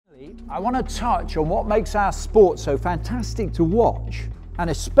I want to touch on what makes our sport so fantastic to watch and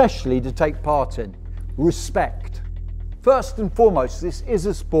especially to take part in: respect. First and foremost, this is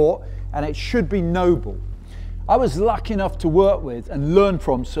a sport and it should be noble. I was lucky enough to work with and learn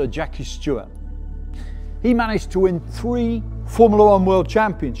from Sir Jackie Stewart. He managed to win 3 Formula One World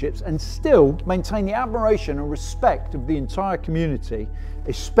Championships and still maintain the admiration and respect of the entire community,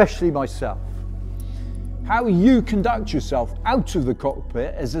 especially myself. How you conduct yourself out of the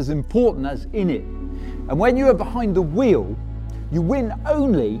cockpit is as important as in it. And when you are behind the wheel, you win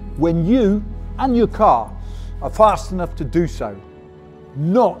only when you and your car are fast enough to do so,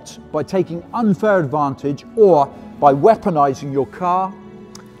 not by taking unfair advantage or by weaponizing your car.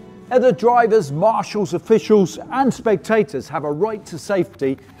 Other drivers, marshals, officials and spectators have a right to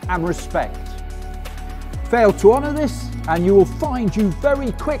safety and respect. Fail to honour this and you will find you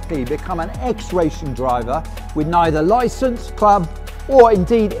very quickly become an ex-racing driver with neither licence, club or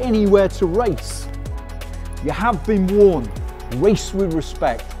indeed anywhere to race. You have been warned: race with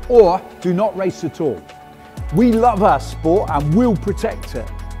respect or do not race at all. We love our sport and will protect it.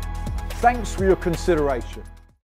 Thanks for your consideration.